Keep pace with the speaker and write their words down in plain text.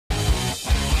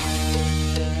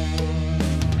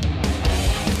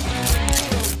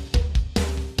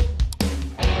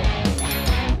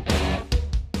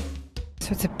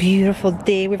So it's a beautiful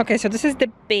day. Okay, so this is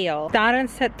the bale. Darren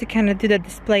said to kind of do the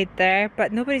display there,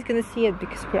 but nobody's gonna see it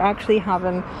because we're actually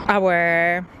having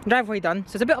our driveway done.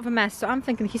 So it's a bit of a mess. So I'm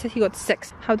thinking, he said he got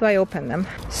 6. How do I open them?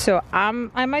 So I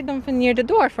might dump it near the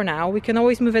door for now. We can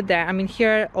always move it there. I mean,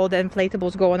 here all the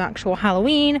inflatables go on actual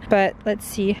Halloween, but let's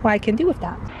see what I can do with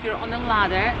that. You're on the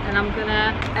ladder, and I'm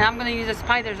gonna use the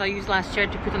spiders I used last year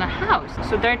to put on a house.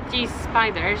 So they're these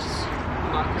spiders,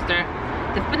 because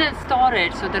they've been in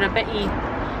storage, so they're a bit,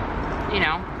 you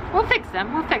know. We'll fix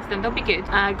them, they'll be good.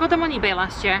 Got them on eBay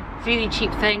last year, really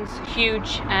cheap things,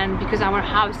 huge, and because our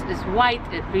house is white,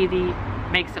 it really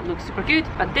makes it look super good.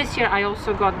 But this year I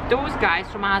also got those guys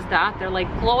from Asda. They're like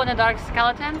glow-in-the-dark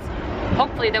skeletons.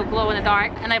 Hopefully they'll glow in the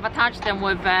dark, and I've attached them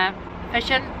with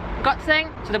fishing gut thing,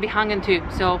 so they'll be hanging too.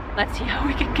 So let's see how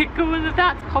we can get going with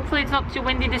that. Hopefully it's not too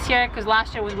windy this year, because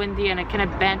last year was windy and it kind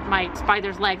of bent my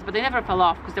spider's legs, but they never fell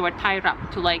off because they were tied up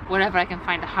to like wherever I can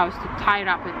find a house to tie it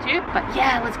up into. But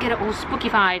yeah, let's get it all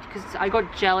spookified, because I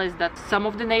got jealous that some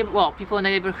of the people in the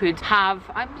neighborhood have,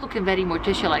 I'm looking very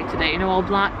Morticia-like today, you know, all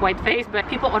black, white face, but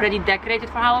people already decorated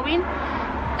for Halloween.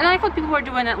 And I thought people were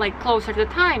doing it like closer to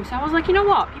the time, so I was like, you know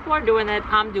what, people are doing it,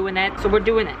 I'm doing it, so we're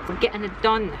doing it, we're getting it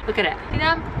done. Look at it, see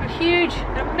them? They're huge,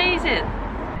 they're amazing.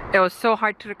 It was so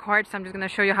hard to record, so I'm just gonna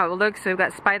show you how it looks. So we've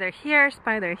got spider here,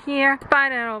 spider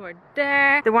over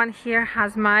there. The one here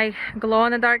has my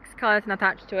glow-in-the-dark skeleton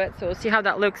attached to it, so we'll see how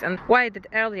that looks. And what I did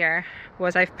earlier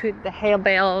was I've put the hay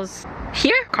bales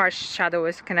here. Car shadow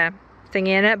is kind of thingy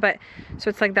in it, but so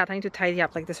it's like that. I need to tidy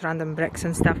up like this random bricks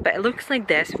and stuff, but it looks like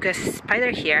this. We've got a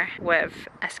spider here with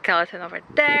a skeleton over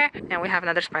there, and we have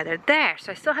another spider there.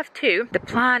 So I still have 2. The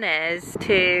plan is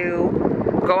to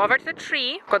go over to the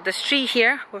tree. Got this tree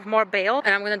here with more bale,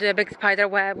 and I'm gonna do a big spider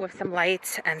web with some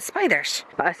lights and spiders.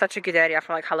 But it's such a good area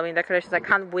for like Halloween decorations. I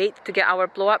can't wait to get our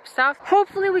blow up stuff.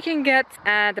 Hopefully we can get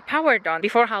the power done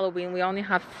before Halloween. We only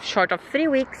have short of 3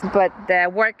 weeks, but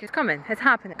the work is coming. It's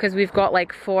happening, because we've got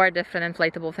like 4 different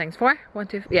inflatable things. 4? 1,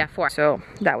 2, yeah, 4. So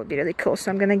that would be really cool. So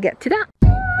I'm gonna get to that.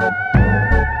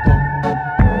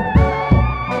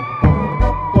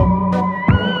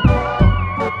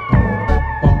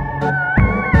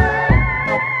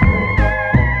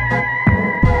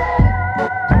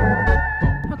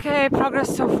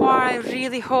 Progress so far. I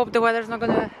really hope the weather's not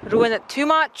gonna ruin it too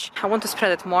much. I want to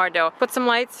spread it more though. Put some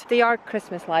lights. They are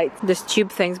Christmas lights, these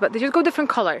tube things, but they just go different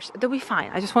colors. They'll be fine.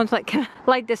 I just want to like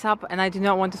light this up, and I do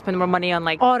not want to spend more money on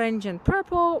like orange and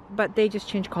purple, but they just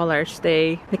change colors.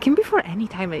 They can be for any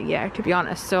time of year, to be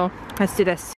honest. So let's do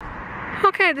this.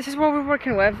 Okay, this is what we're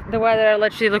working with. The weather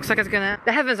literally looks like it's gonna,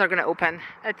 the heavens are gonna open.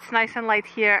 It's nice and light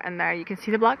here, and there you can see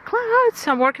the black clouds.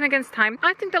 I'm working against time.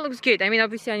 I think that looks good. I mean,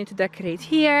 obviously I need to decorate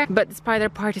here, but the spider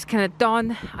part is kind of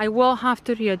done. I will have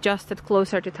to readjust it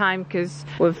closer to time, because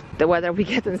with the weather we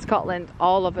get in Scotland,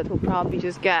 all of it will probably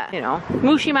just get, you know,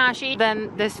 mushy mashy.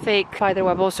 Then this fake spider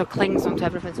web also clings onto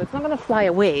everything, so it's not gonna fly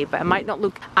away, but it might not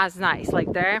look as nice.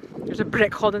 Like there's a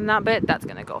brick holding that bit, that's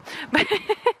gonna go.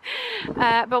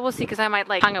 But we'll see, because I might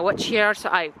like hang a witch here, so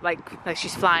I like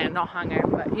she's flying, not hang her,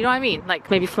 but you know what I mean, like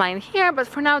maybe flying here. But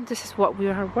for now this is what we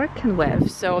are working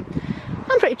with, so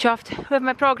I'm pretty chuffed with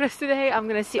my progress today. I'm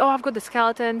gonna see, oh, I've got the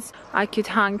skeletons I could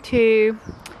hang too.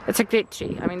 It's a great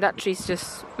tree. I mean, that tree's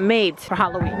just made for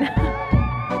Halloween.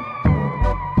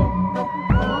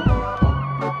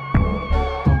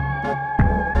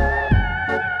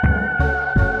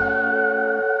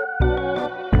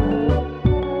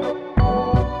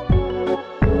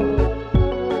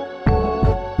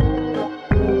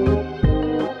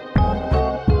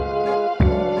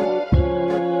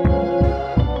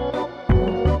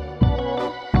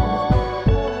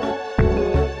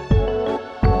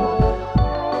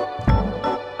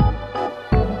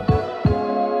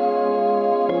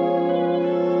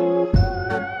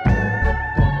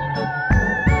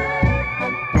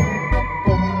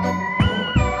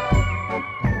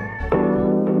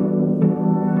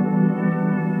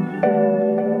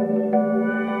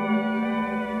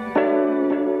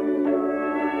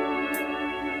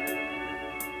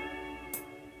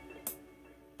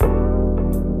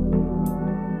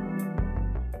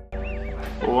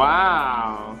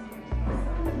 Wow.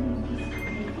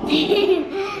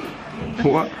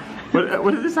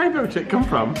 Where did this eyebrow chick come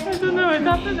from? I don't know, it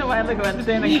happened a while ago, and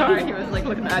today in the car he was like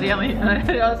looking at Arielle,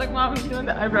 and I was like, Mom, he's doing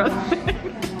the eyebrows.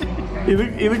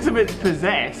 He looks a bit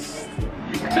possessed.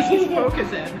 Because he's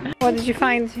focusing. What did you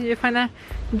find? Did you find a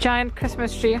giant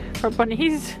Christmas tree for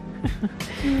bunnies?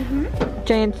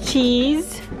 Giant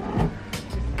cheese.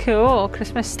 Cool,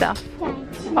 Christmas stuff.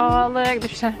 Oh look,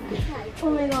 there's a oh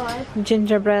my god.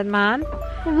 gingerbread man.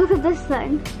 And look at this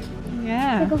thing.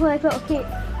 Yeah. It's like a little cake.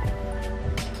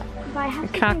 I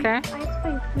have to Cracker. Find, I have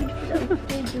to find food for the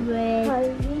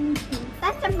refrigerator.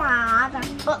 That's a mother.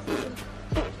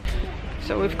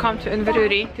 So we've come to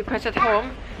Inverurie to Pets at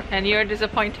Home, and you're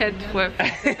disappointed with the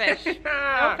fish.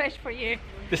 No fish for you.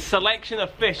 The selection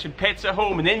of fish in Pets at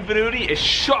Home in Inverurie is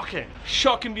shocking.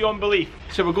 Shocking beyond belief.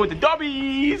 So we're going to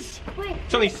Dobby's.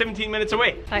 It's only 17 minutes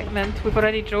away. Excitement. We've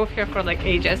already drove here for like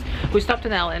ages. We stopped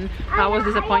in Ellen. I was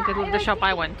disappointed with the shop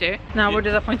I went to. Now we're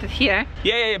disappointed here.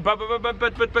 Yeah, but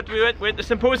we went to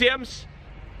Symposiums.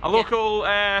 A local,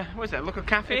 what is it, a local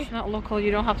cafe? It's not local,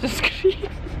 you don't have to scream.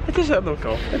 It is a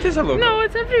local. It is a local. No,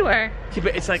 it's everywhere. Yeah,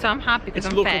 but it's like, so I'm happy because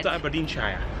it's I'm local fed. to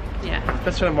Aberdeenshire. Yeah.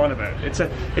 That's what I'm on about. It's a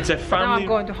family. Now I'm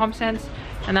going to Home Sense,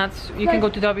 and that's, you can go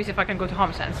to Dobby's if I can go to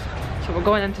Home Sense. So we're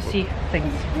going in to see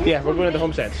things. Yeah, we're going to the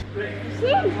Home Sense.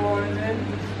 Good morning.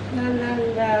 La la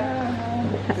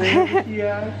la.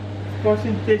 Yeah.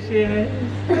 Washing dishes.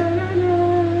 La la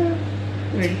la.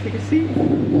 Ready to take a seat?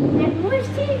 And where's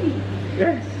TV?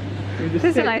 Yes. This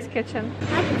is a nice kitchen.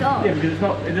 Let's go. Yeah, because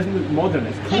it doesn't look modern,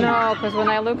 it's clean. No, because when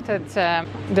I looked at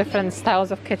different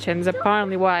styles of kitchens,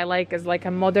 apparently what I like is like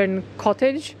a modern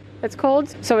cottage, it's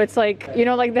called. So it's like, you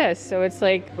know, like this. So it's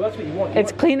like, Well, that's what you want.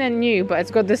 it's clean and new, but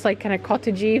it's got this like kind of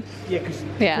cottagey. Yeah, because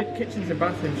Yeah. kitchens and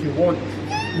bathrooms you want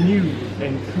new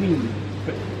and clean,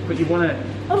 but you want to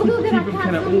Oh, look at keep that them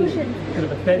kind of old, solution. kind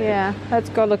of authentic. Yeah, let's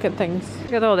go look at things.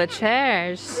 Look at all the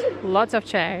chairs. Lots of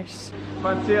chairs.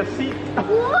 Fancy a seat?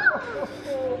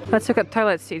 Let's look at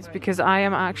toilet seats because I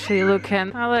am actually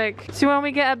looking. Oh, look. See, when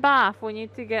we get a bath, we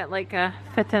need to get like a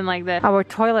fit-in like this. Our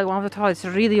toilet, one of the toilets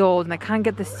is really old and I can't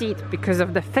get the seat because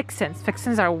of the fixins.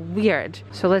 Fixins are weird.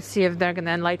 So let's see if they're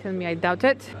gonna enlighten me. I doubt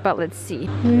it, but let's see.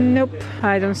 Nope,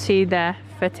 I don't see the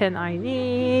fit-in I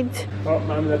need. Oh,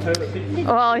 man, the toilet seat.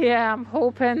 Well, yeah, I'm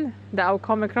hoping that I'll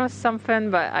come across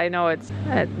something, but I know it's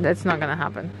not gonna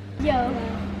happen. Yo.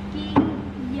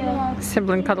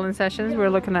 Sibling cuddling sessions. We're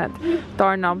looking at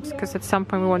doorknobs because at some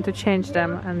point we want to change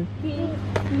them, and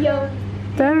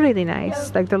they're really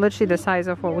nice. Like they're literally the size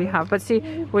of what we have. But see,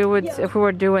 we would, if we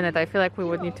were doing it, I feel like we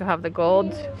would need to have the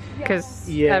gold because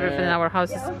Yeah. everything in our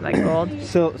house is like gold.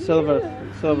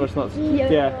 Silver's not.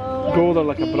 Yeah, gold or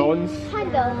like a bronze.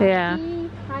 Yeah.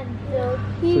 So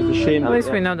it's a shame. At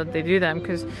least we know that they do them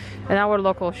because in our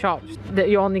local shops that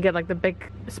you only get like the big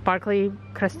sparkly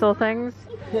crystal things.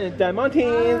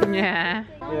 Diamantes. Yeah.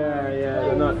 Yeah,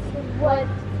 they're not. What?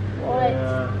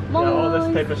 Yeah, all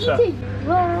this type of stuff.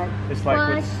 It's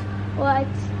like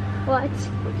What?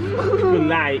 we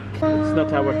like. It's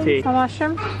not our taste. A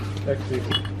mushroom. Actually.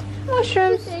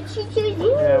 Mushrooms.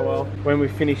 Yeah, well, when we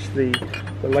finish the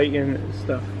lighting and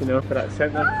stuff, you know, for that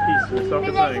centre piece of the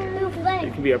socket lighting,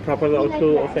 it can be a proper little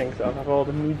cool little thing. So I'll have all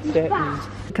the mood settings.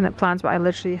 Looking at plants, but I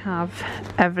literally have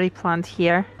every plant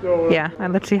here. Yeah, I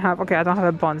literally have. Okay, I don't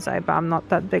have a bonsai, but I'm not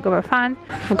that big of a fan.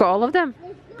 I've got all of them.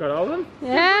 Got all of them?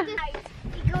 Yeah.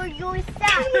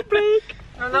 Toilet break.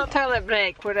 No, not toilet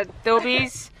break. We're at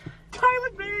Dobby's.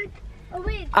 Toilet break. Oh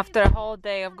wait. After a whole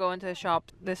day of going to the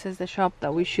shop, this is the shop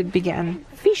that we should be getting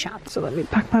fish at. So let me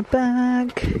pack my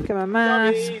bag, get my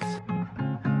mask. Dobby's.